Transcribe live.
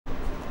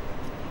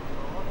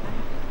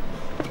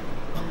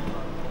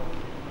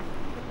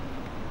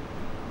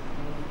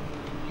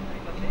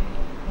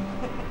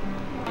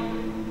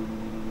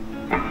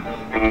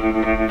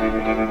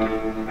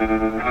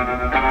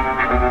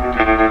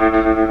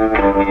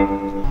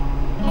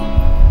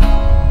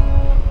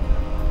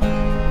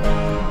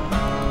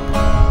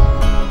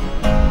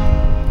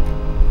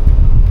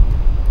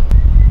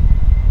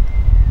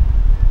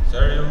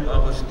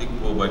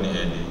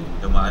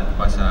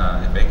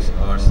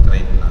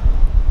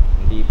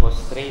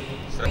straight.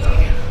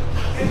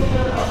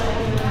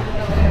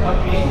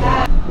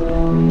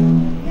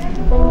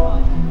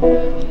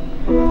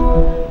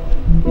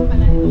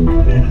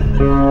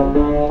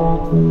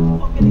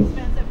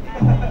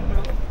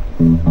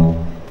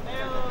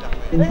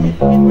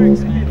 It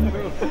works, man.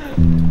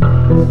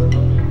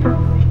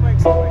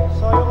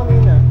 Saw you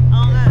kanina.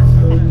 Oo nga.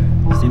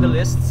 See the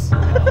lists?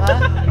 Ha?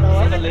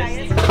 See the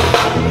lists?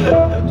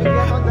 Did you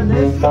get on the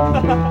list?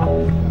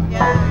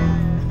 Yeah.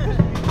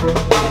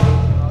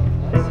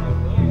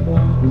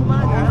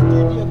 Kumahan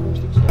after the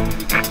acoustics na.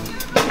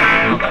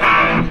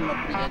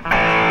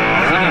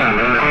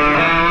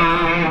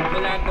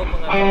 Kailangan ko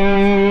mga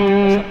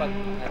sa pag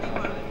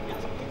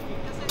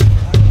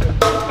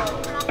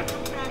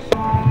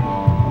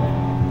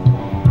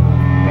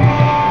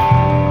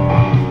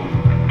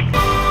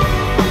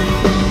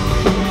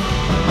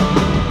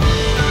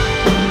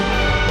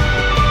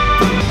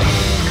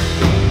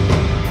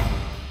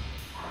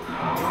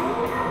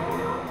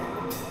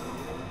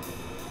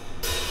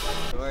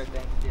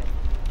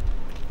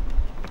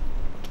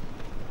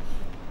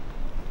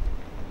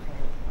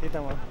Kita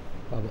mo?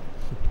 baba.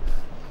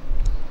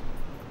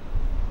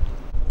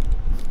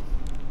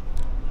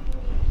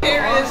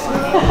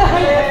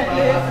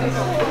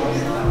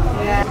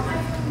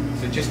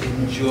 So just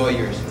enjoy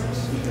yourselves.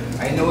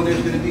 I know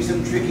there's going to be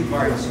some tricky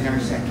parts in our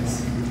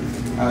sets,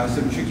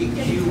 some tricky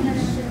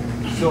cues.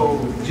 So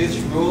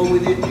just roll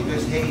with it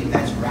because hey,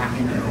 that's rock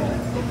and roll.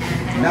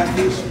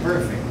 Nothing's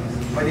perfect,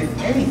 but if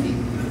anything,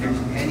 if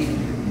there's anything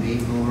that may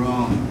go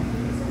wrong,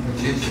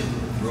 just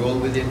roll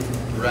with it,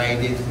 ride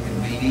it, and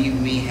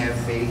believe me, have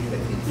faith that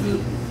it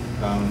will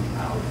come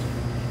out.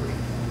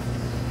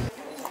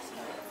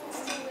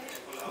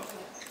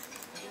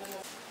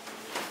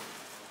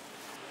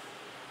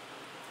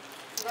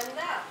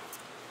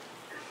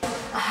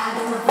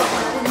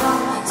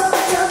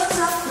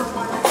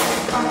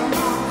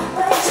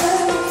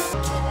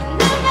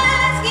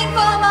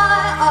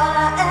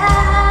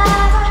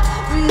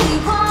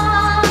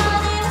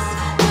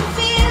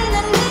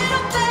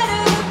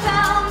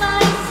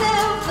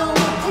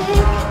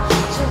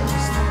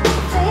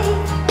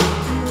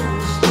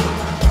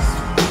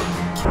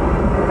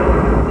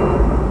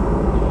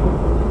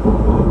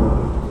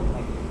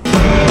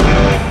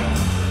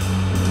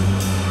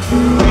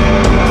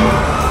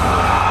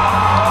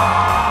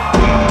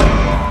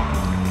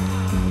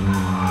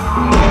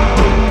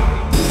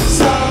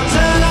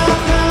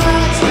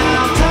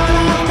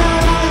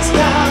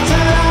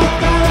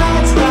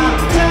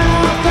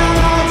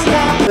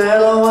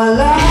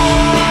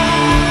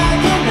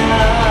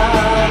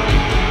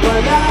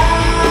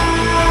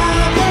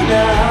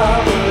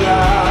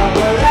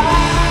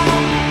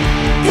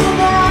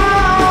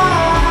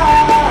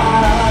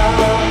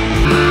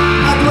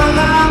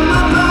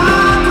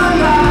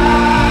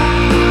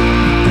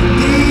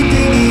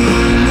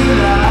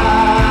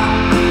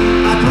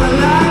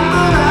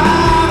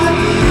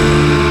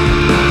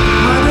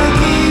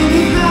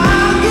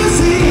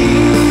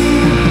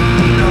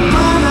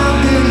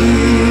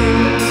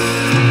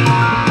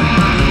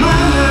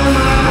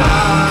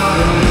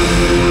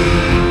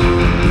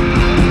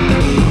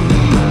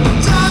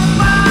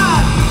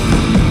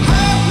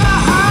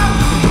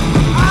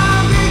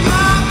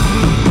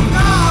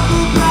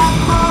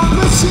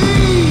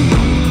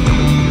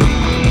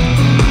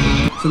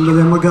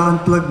 Sandali,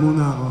 mag-unplug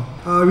muna ako.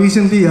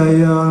 Recently, I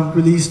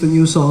released a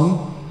new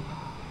song.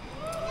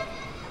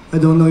 I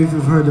don't know if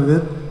you've heard of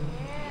it.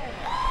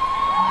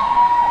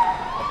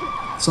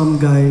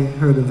 Some guy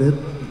heard of it.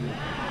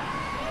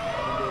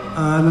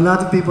 And a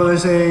lot of people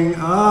are saying,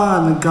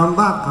 nag-come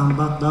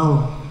back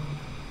daw.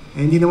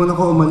 Eh, hindi naman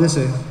ako umalis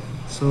eh.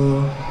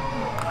 So,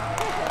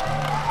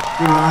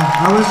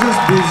 I was just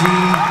busy,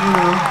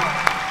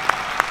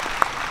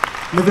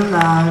 living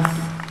life.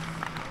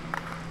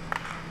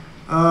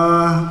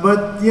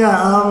 But yeah,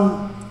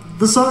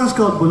 the song is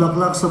called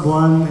Bulaklak sa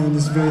Buwan, and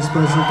it's very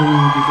special to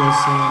me because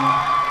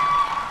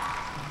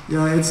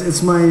yeah, it's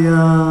my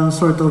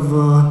sort of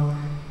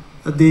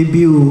a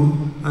debut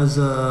as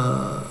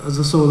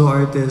a solo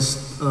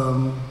artist.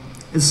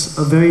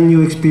 It's a very new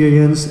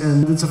experience,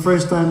 and it's the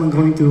first time I'm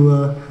going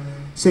to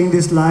sing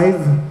this live.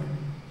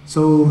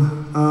 So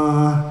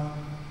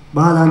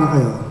bahala na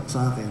kayo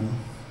sa akin.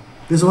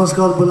 This one's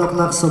called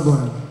Bulaklak sa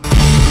Buwan.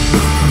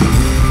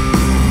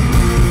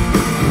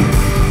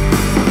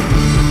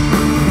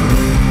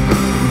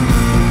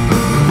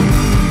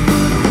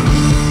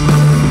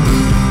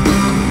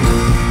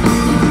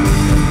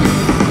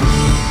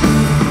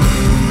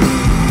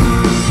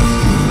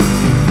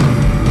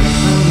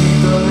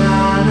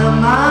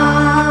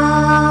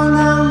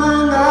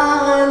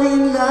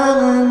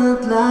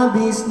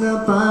 Na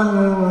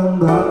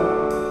pangangamba,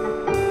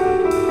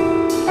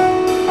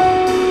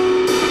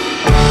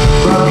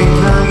 bakit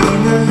lagi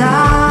na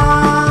lang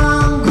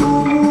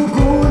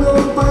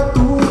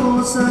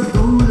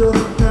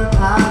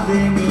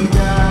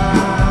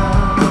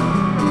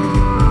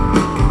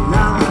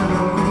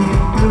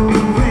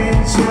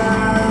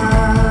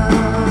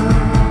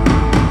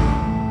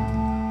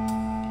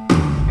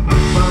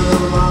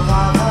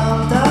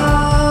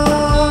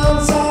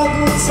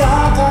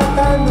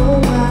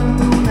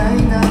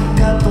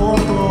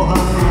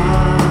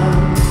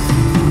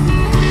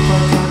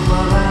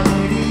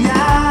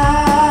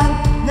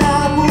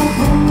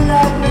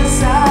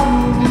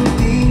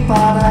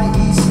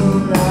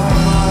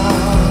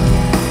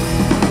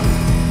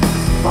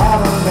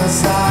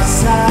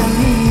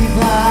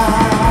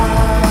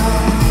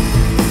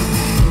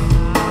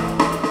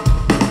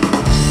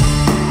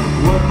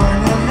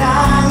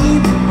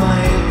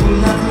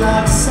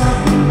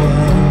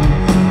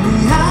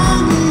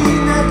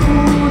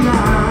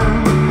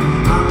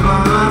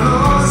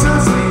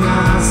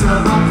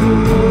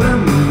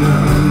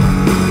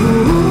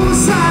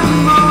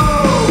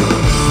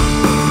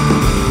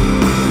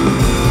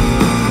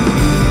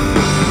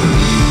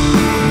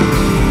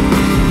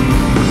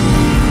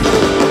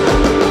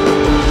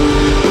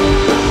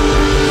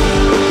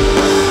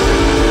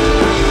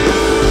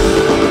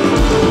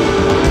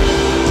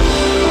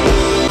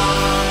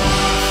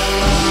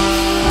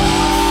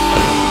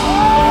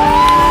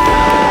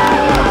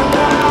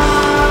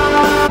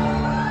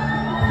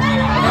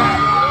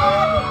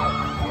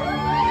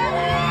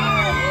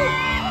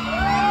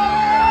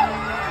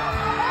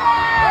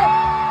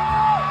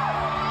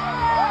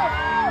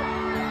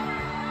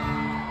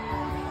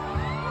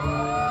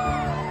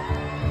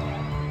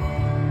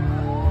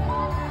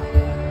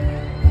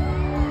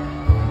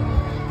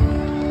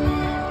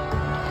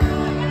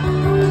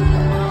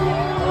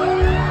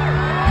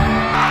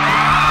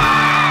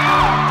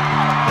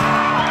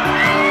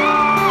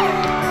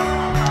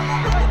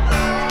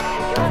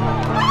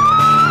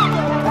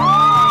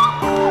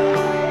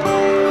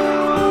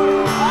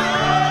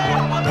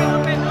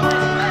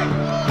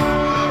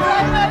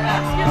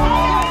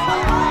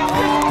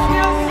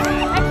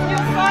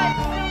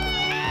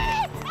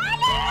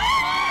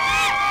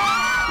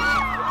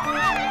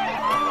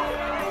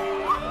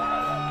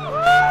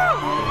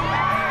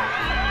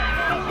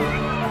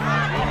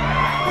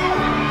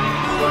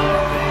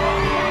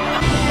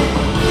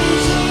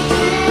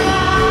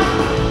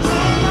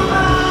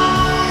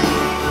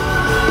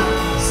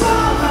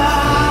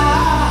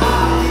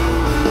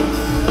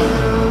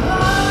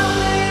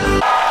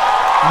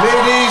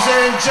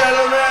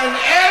gentlemen,